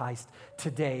baptized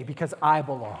today because I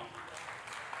belong.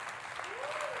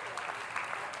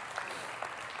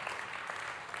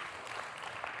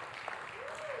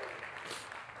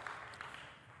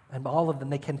 And all of them,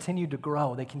 they continued to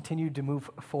grow. They continued to move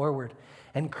forward.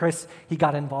 And Chris, he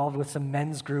got involved with some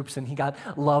men's groups, and he got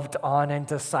loved on and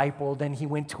discipled, and he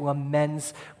went to a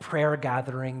men's prayer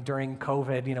gathering during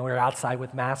COVID. You know, we were outside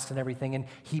with masks and everything, and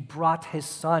he brought his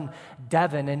son,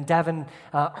 Devin, and Devin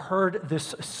heard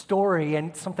this story,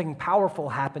 and something powerful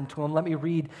happened to him. Let me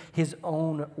read his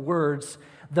own words.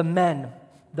 The men,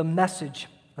 the message,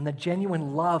 and the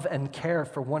genuine love and care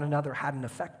for one another had an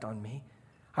effect on me.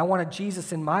 I wanted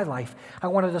Jesus in my life. I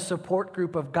wanted a support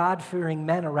group of God-fearing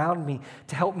men around me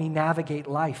to help me navigate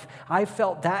life. I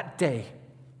felt that day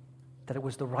that it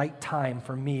was the right time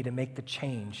for me to make the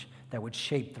change that would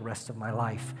shape the rest of my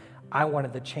life. I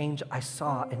wanted the change I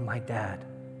saw in my dad.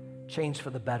 Change for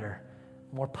the better,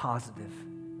 more positive,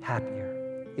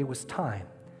 happier. It was time.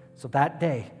 So that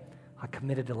day, I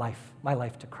committed my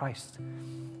life to Christ.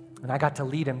 And I got to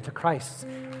lead him to Christ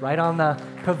right on the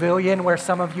pavilion where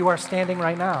some of you are standing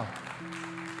right now.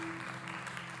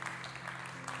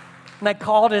 And I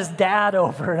called his dad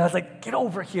over, and I was like, get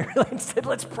over here. I said,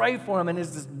 let's pray for him. And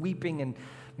there's this weeping and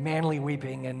manly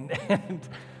weeping, and it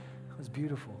was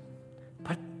beautiful.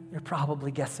 But you're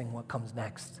probably guessing what comes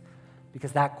next,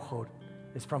 because that quote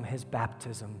is from his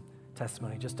baptism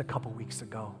testimony just a couple weeks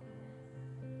ago.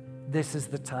 This is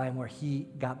the time where he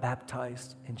got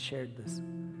baptized and shared this.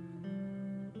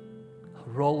 A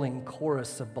rolling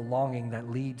chorus of belonging that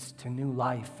leads to new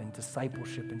life and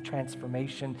discipleship and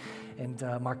transformation. And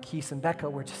Marquise and Becca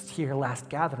were just here last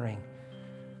gathering.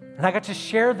 And I got to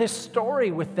share this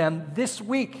story with them this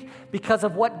week because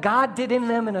of what God did in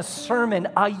them in a sermon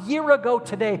a year ago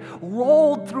today,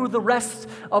 rolled through the rest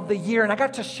of the year. And I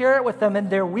got to share it with them, and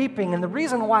they're weeping. And the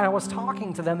reason why I was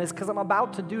talking to them is because I'm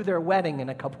about to do their wedding in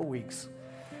a couple weeks.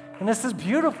 And this is a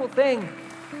beautiful thing.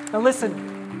 Now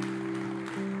listen,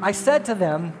 I said to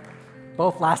them,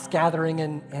 both last gathering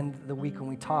and the week when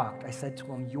we talked, I said to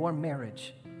them, your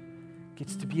marriage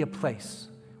gets to be a place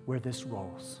where this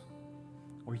rolls,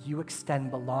 where you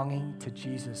extend belonging to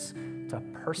Jesus to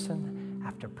person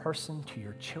after person, to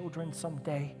your children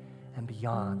someday and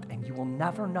beyond. And you will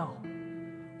never know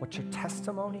what your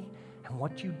testimony and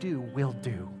what you do will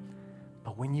do.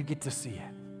 But when you get to see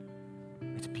it,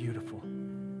 it's beautiful.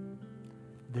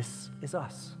 This is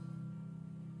us.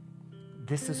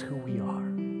 This is who we are.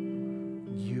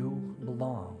 You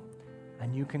belong.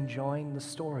 And you can join the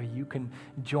story. You can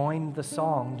join the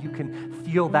song. You can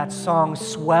feel that song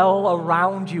swell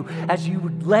around you as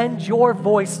you lend your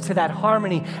voice to that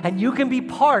harmony. And you can be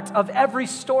part of every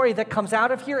story that comes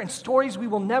out of here, and stories we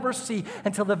will never see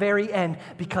until the very end,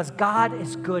 because God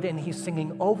is good and he's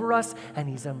singing over us, and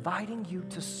he's inviting you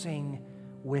to sing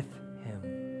with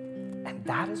him. And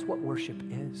that is what worship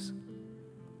is.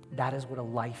 That is what a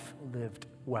life lived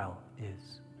well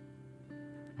is.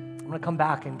 I'm going to come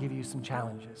back and give you some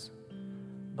challenges,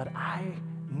 but I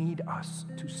need us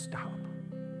to stop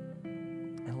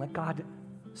and let God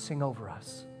sing over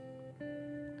us.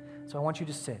 So I want you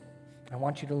to sit. I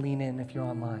want you to lean in if you're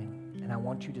online, and I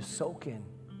want you to soak in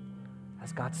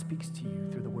as God speaks to you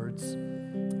through the words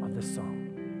of this song.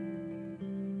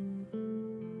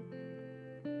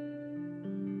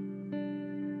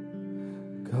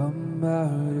 Come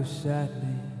out of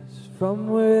sadness from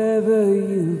wherever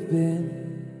you've been.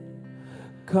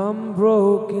 Come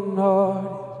broken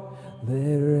hearted,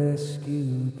 let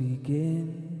rescue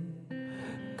begin.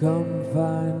 Come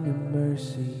find your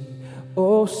mercy,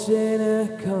 oh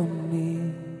sinner, come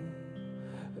near.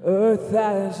 Earth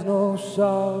has no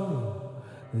sorrow,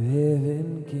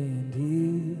 heaven can't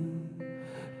heal.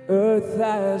 Earth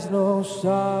has no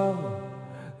sorrow,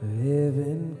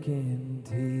 heaven can't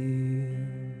heal.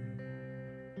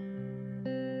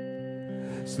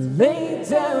 So lay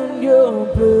down your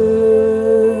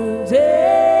burdens,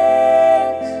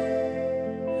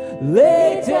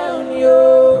 lay down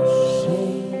your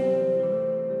shame.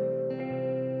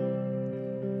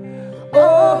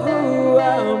 Oh,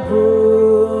 I'm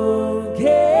broken,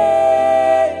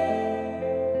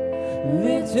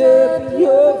 lift up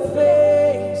your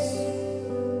face.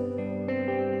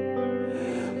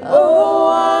 Oh,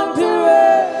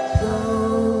 wanderer,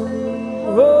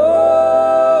 come home.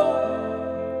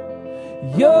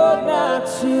 You're not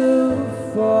too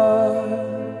far.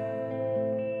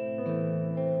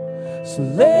 So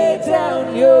lay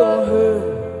down your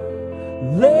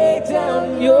hurt, lay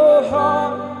down your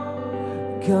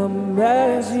heart, come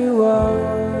as you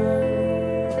are,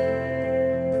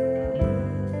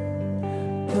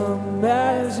 come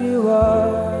as you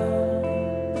are.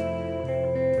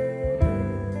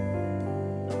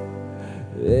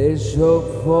 There's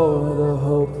hope for the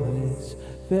hopeless,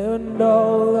 found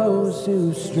all those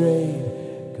who strayed.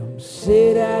 Come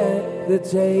sit at the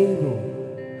table,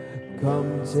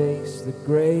 come taste the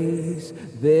grace.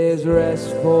 There's rest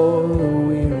for the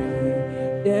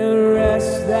weary, and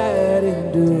rest that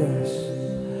endures.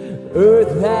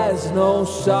 Earth has no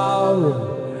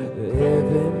sorrow,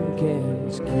 heaven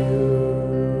can't cure.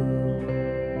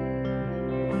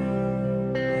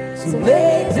 So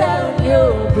lay down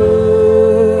your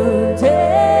burdens,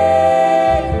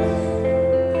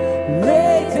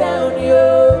 lay down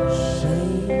your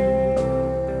shame.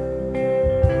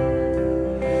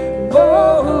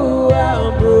 Oh,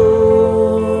 I'm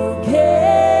broken,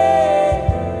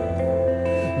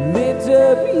 lift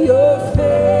up your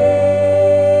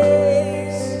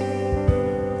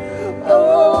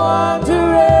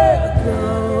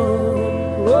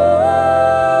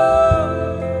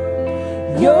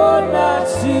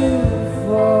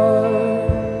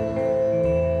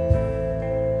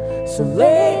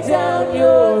lay down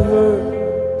your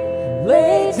hurt,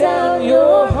 lay down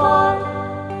your heart,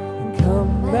 and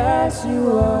come as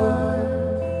you are.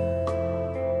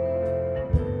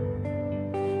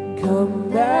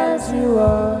 Come as you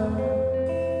are.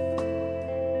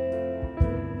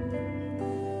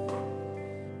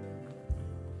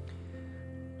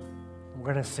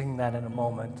 We're going to sing that in a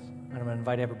moment, and I'm going to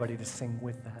invite everybody to sing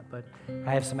with that, but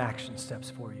I have some action steps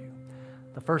for you.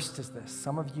 The first is this.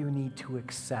 Some of you need to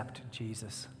accept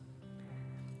Jesus.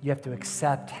 You have to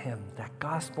accept him, that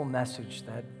gospel message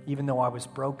that even though I was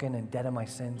broken and dead in my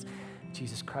sins,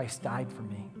 Jesus Christ died for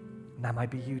me. And that might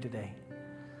be you today.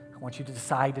 I want you to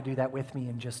decide to do that with me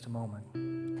in just a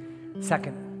moment.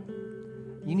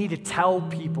 Second, you need to tell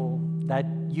people that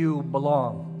you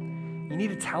belong. You need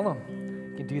to tell them.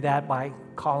 You can do that by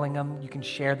calling them. You can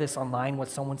share this online with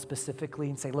someone specifically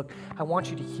and say, look, I want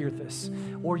you to hear this.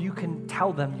 Or you can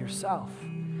tell them yourself.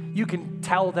 You can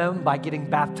tell them by getting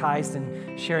baptized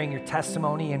and sharing your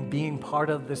testimony and being part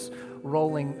of this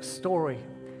rolling story.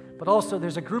 But also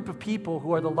there's a group of people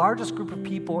who are the largest group of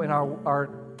people in our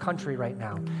country right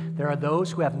now. There are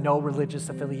those who have no religious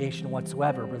affiliation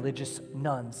whatsoever, religious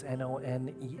nuns,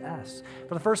 N-O-N-E-S.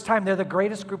 For the first time, they're the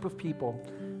greatest group of people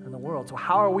in the world. So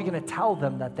how are we going to tell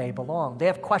them that they belong? They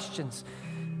have questions.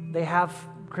 They have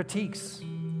critiques.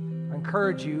 I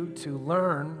encourage you to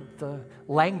learn the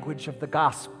language of the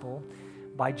gospel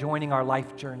by joining our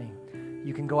life journey.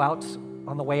 You can go out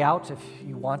on the way out if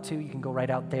you want to. You can go right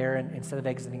out there and instead of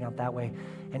exiting out that way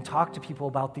and talk to people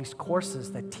about these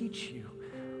courses that teach you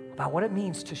about what it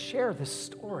means to share this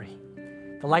story.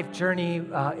 The life journey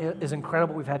is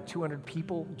incredible. We've had 200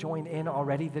 people join in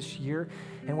already this year,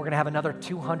 and we're going to have another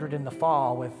 200 in the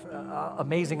fall with an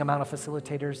amazing amount of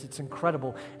facilitators. It's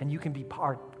incredible, and you can be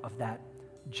part of that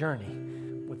journey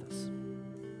with us.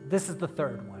 This is the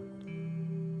third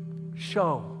one.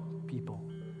 Show people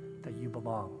that you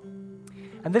belong.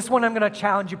 And this one I'm going to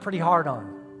challenge you pretty hard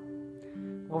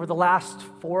on. Over the last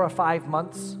 4 or 5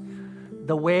 months,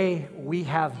 the way we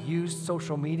have used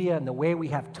social media and the way we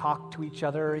have talked to each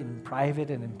other in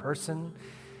private and in person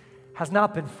has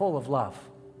not been full of love.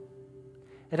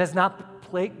 It has not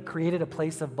created a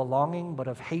place of belonging, but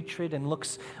of hatred, and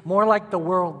looks more like the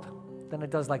world than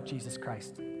it does like Jesus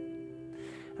Christ.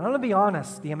 And I'm going to be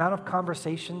honest, the amount of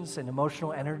conversations and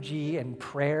emotional energy and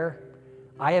prayer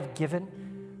I have given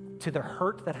to the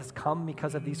hurt that has come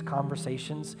because of these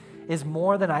conversations is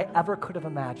more than I ever could have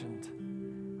imagined.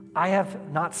 I have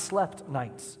not slept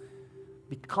nights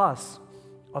because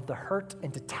of the hurt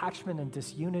and detachment and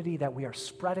disunity that we are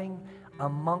spreading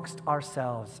amongst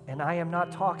ourselves. And I am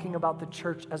not talking about the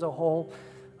church as a whole.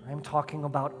 I am talking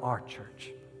about our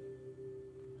church.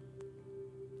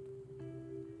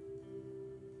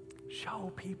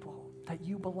 Show people that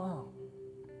you belong.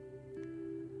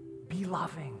 Be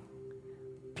loving.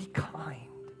 Be kind.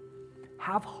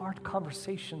 Have hard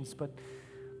conversations, but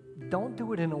don't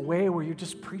do it in a way where you're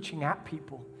just preaching at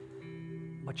people,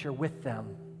 but you're with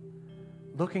them,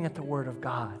 looking at the Word of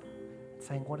God, and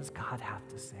saying, what does God have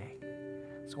to say?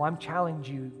 So I'm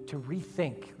challenging you to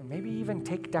rethink, or maybe even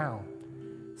take down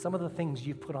some of the things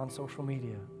you've put on social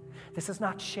media. This is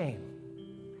not shame.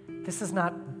 This is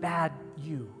not bad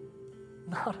you.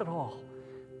 Not at all.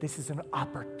 This is an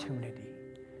opportunity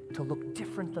to look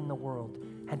different than the world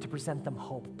and to present them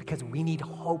hope, because we need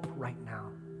hope right now.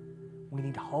 We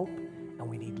need hope, and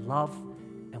we need love,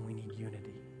 and we need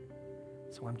unity.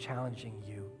 So I'm challenging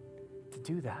you to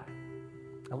do that.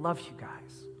 I love you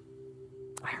guys.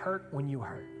 I hurt when you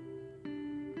hurt.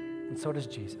 And so does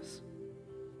Jesus.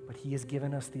 But he has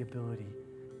given us the ability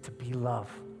to be love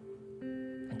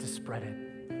and to spread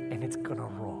it, and it's going to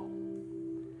roll.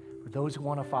 For those who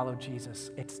want to follow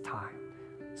Jesus, it's time.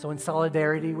 So in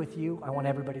solidarity with you, I want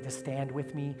everybody to stand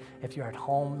with me. If you're at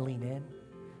home, lean in.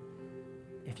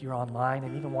 If you're online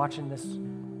and even watching this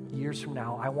years from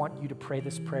now, I want you to pray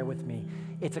this prayer with me.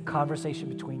 It's a conversation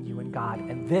between you and God,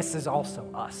 and this is also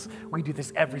us. We do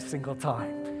this every single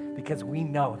time because we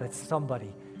know that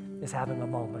somebody is having a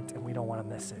moment and we don't want to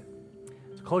miss it.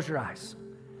 So close your eyes.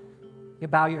 You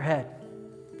bow your head.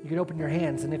 You can open your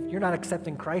hands, and if you're not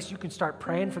accepting Christ, you can start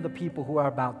praying for the people who are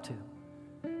about to.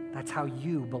 That's how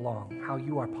you belong, how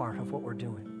you are part of what we're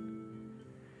doing.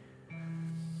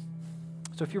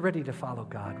 So if you're ready to follow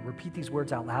God, repeat these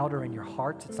words out loud or in your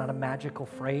heart. It's not a magical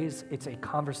phrase. It's a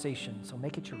conversation, so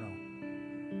make it your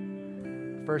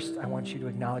own. First, I want you to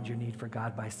acknowledge your need for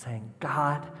God by saying,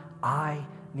 God, I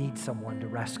need someone to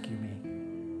rescue me.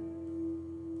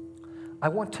 I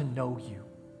want to know you.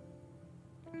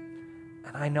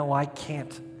 And I know I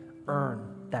can't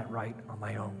earn that right on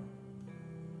my own.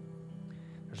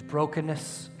 There's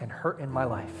brokenness and hurt in my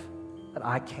life. that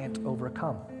I can't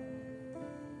overcome.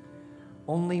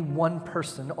 Only one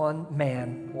person, one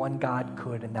man, one God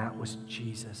could, and that was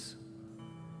Jesus.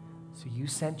 So you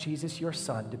sent Jesus, your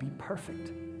son, to be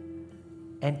perfect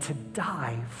and to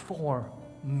die for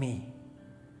me.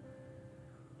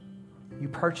 You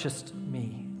purchased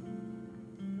me.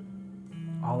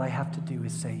 All I have to do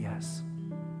is say yes.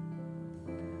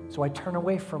 So I turn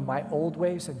away from my old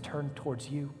ways and turn towards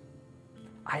you.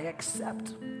 I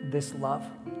accept this love,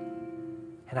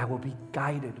 and I will be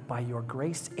guided by your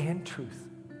grace and truth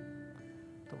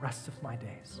the rest of my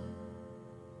days.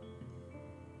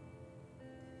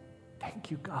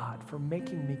 Thank you, God, for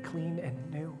making me clean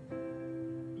and new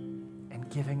and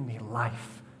giving me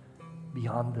life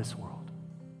beyond this world.